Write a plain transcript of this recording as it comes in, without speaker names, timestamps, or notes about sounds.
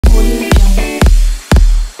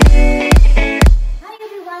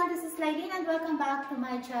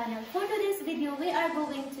channel. For today's video, we are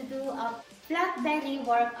going to do a flat belly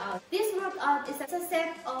workout. This workout is a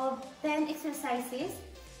set of 10 exercises,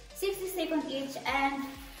 60 seconds each and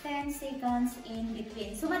 10 seconds in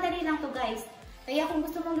between. So madali lang to guys. Kaya kung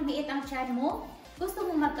gusto mong lumiit ang tiyan mo, gusto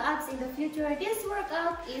mong magka-abs in the future, this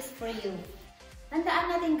workout is for you. Tandaan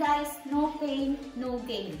natin guys, no pain, no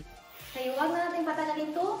gain. Kaya huwag na natin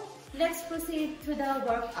patagalin to. Let's proceed to the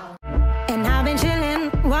workout. And I've been chilling,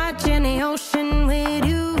 watching the ocean with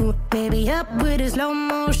you. Baby up with a slow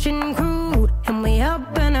motion crew. And we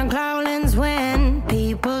up in our clouds when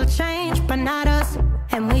people change, but not us.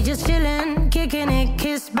 And we just chilling, kicking it,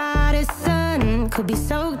 kissed by the sun. Could be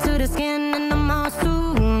soaked to the skin in the mall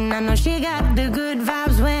soon. I know she got the good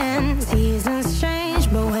vibes when seasons change,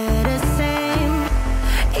 but we're the same.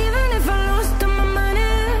 Even if I lost all my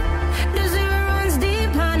money, the zero runs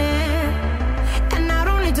deep, honey. And I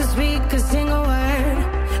don't need to speak a single word,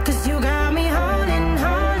 cause you got me holding,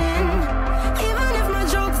 holding. Even if my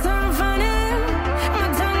jokes aren't funny,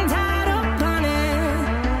 my tongue tied up on it.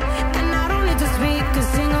 And I don't need to speak a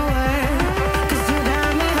single word, cause you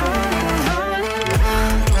got me holding, holding.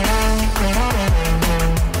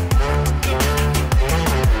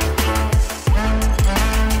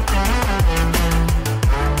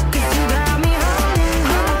 Cause you got me holding,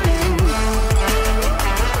 holding.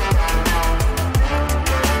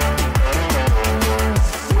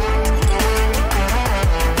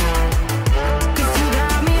 Cause you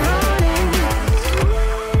got me holding.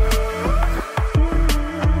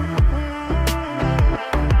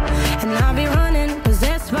 And I'll be running,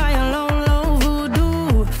 possessed by a low, low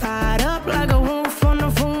voodoo. Fired up like a wolf on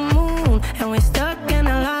a full moon. And we're stuck in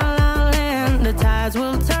a la la land. The tides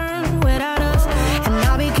will turn without us. And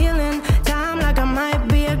I'll be killing time like I might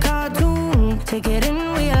be a cartoon. Take it in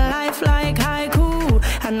real life like haiku.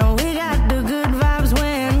 I know we got the good vibes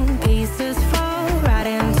when pieces fall right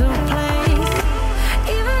into place.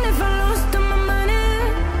 Even if I lost all my money,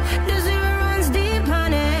 the zero runs deep,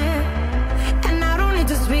 honey. And I don't need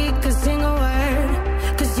to speak a single word,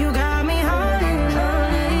 cause you got me holding,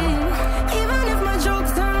 holding. Even if my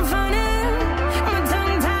jokes aren't funny, my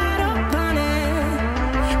tongue tied up on it.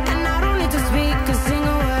 And I don't need to speak a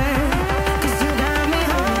single word, cause you got me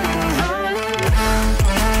holding, holding.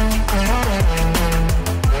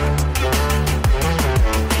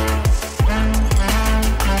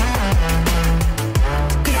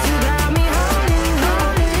 Cause you got me holding,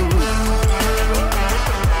 holding.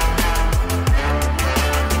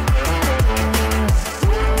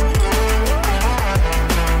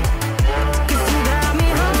 Cause you got me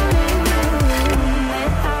holding.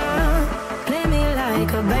 Play me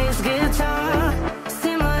like a bass guitar.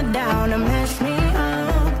 Simmer down and mash me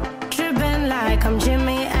up. Tripping like I'm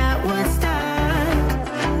Jimmy at Woodstock.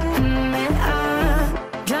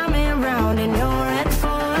 Drive me around in your red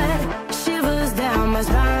Ford. Shivers down my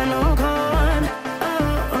spinal cord.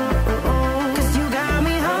 Cause you got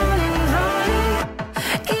me holding, holding.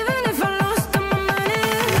 Even if I lost all my money,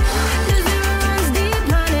 the zero runs deep,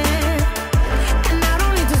 honey. And I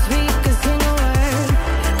don't need to speak a single word,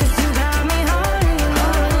 cause you got me holding,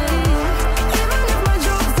 holding. Even if my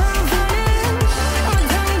jokes aren't funny, my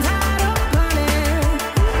tongue tied up on it.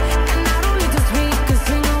 And I don't need to speak a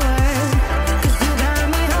single word, cause you got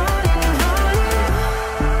me holding, holding.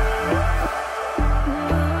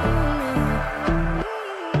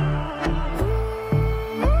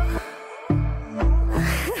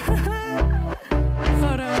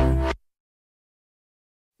 Hold on.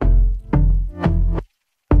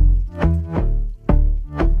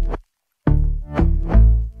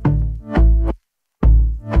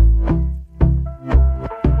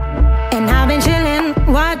 And I've been chilling,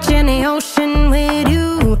 watching the ocean with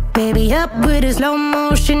you. Baby up with a slow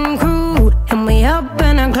motion crew. And we up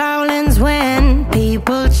in our clouds when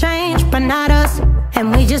people change, but not us.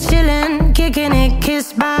 And we just chilling, kicking it,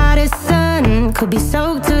 kissed by the sun. Could be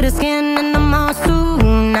soaked to the skin in the mall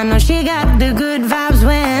soon. I know she got the good vibes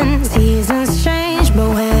when seasons change, but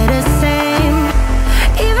we're the same.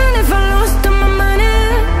 Even if I lost all my money,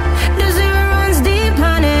 the zero runs deep,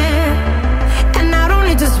 honey. And I don't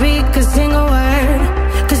need to speak a single word,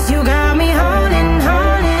 cause you got me holding,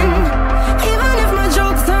 holding. Even if my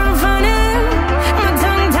jokes aren't funny, my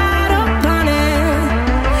tongue tied up on it.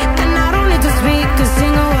 And I don't need to speak a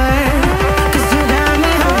single word, cause you got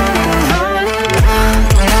me holding, holding.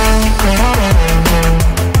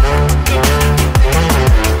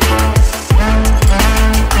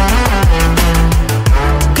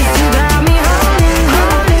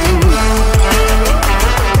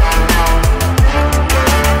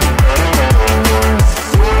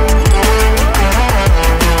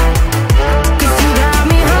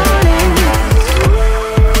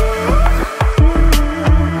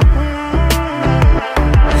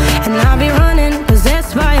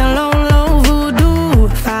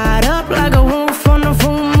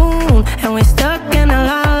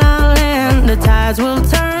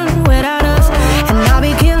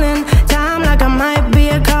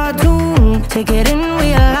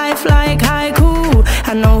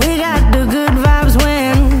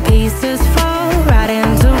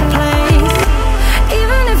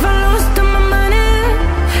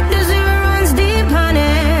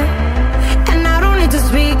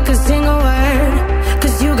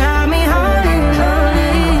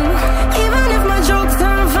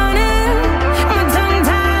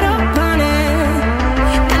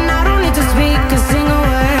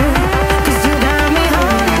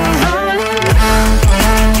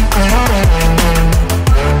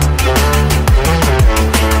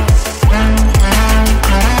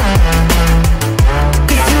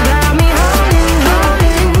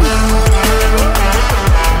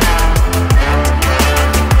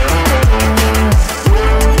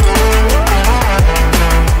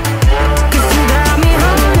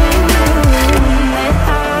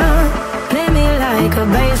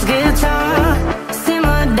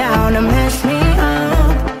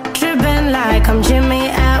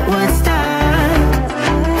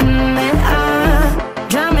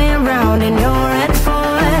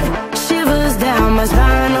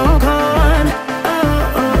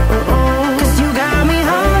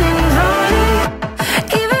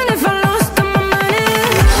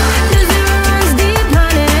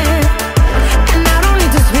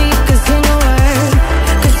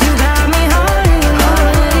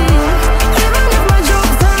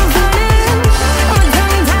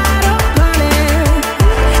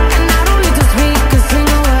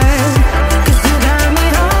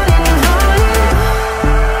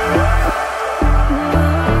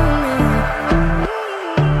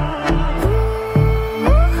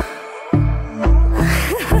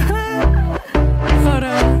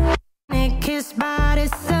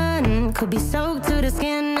 Could be soaked to the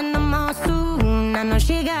skin in the monsoon. I know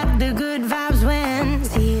she got the good vibes when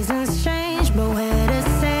seasons change, but we're the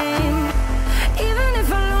same. Even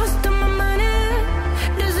if I lost all my money,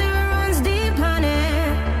 the zero runs deep, honey.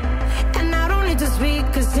 And I don't need to speak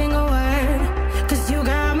a single word, 'cause you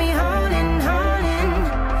got me holding, holding.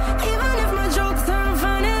 Even if my jokes aren't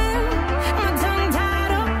funny, my tongue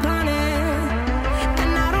tied up on it.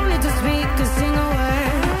 And I don't need to speak a single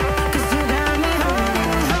word, 'cause you got me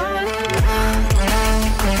holding, holding.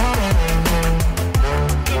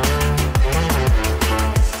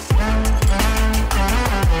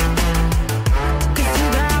 'Cause you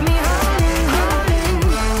got me holding, holding.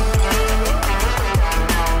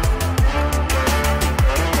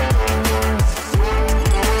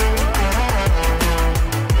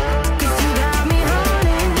 'Cause you got me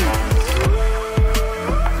holding.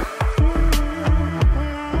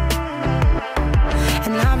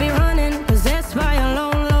 And I'll be running, possessed by a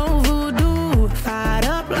low, low voodoo. Fired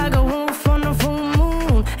up like a wolf on the full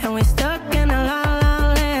moon. And we're stuck in a la la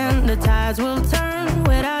land. The tides will turn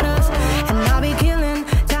without us. And I'll be killing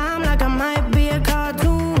time like I might be a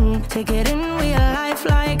cartoon. Take it in real life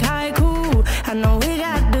like haiku. I know we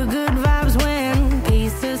got the good vibes when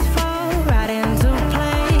pieces fall right into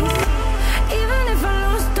place. Even if I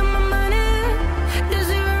lost all my money, the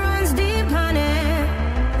zero runs deep, honey.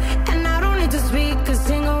 And I don't need to speak a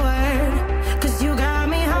single word, 'cause you got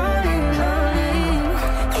me holding, holding.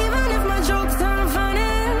 Even if my jokes aren't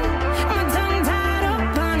funny, my tongue tied up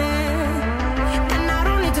on it. And I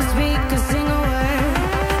don't need to speak a single word,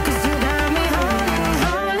 'cause you got me holding,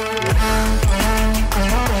 holding.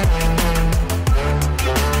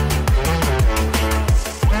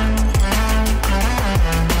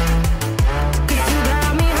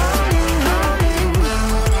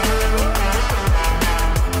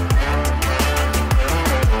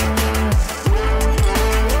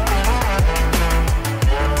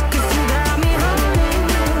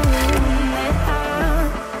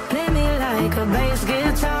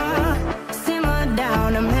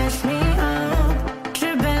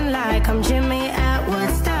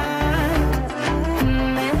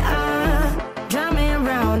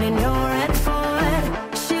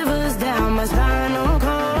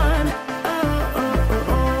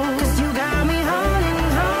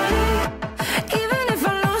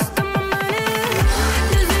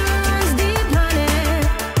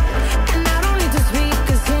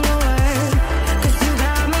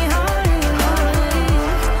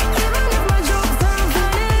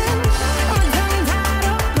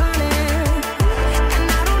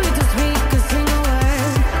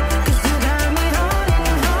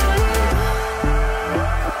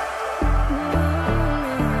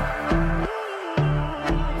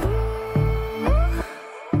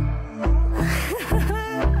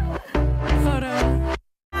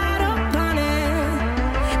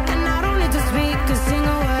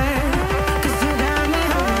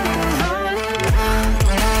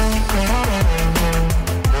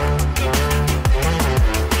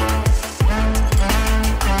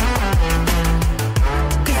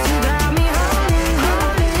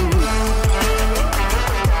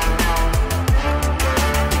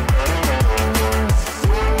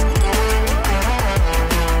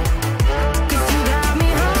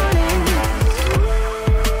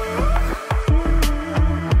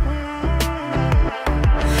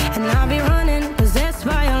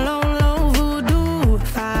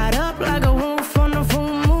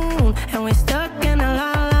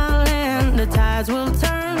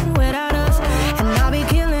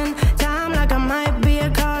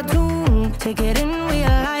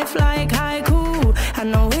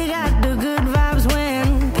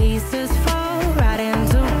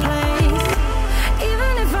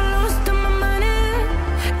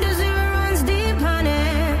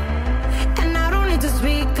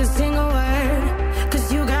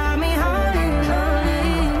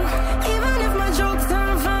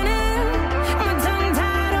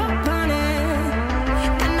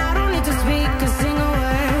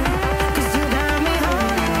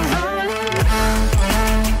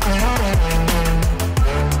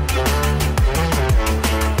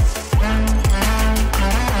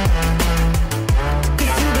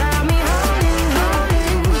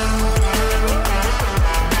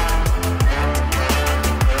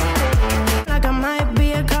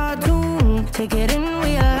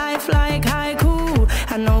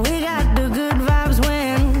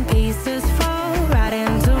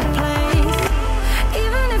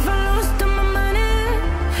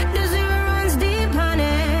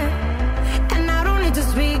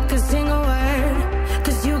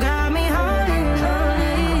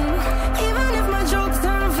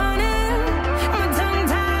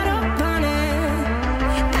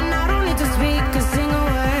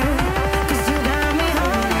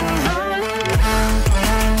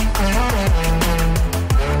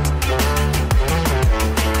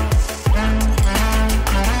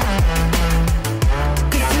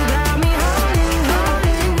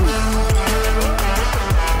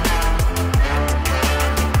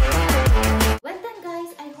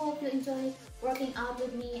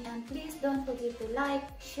 with me, and please don't forget to like,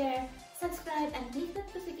 share, subscribe, and click the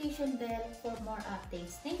notification bell for more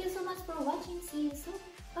updates. Thank you so much for watching. See you soon.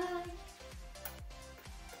 Bye!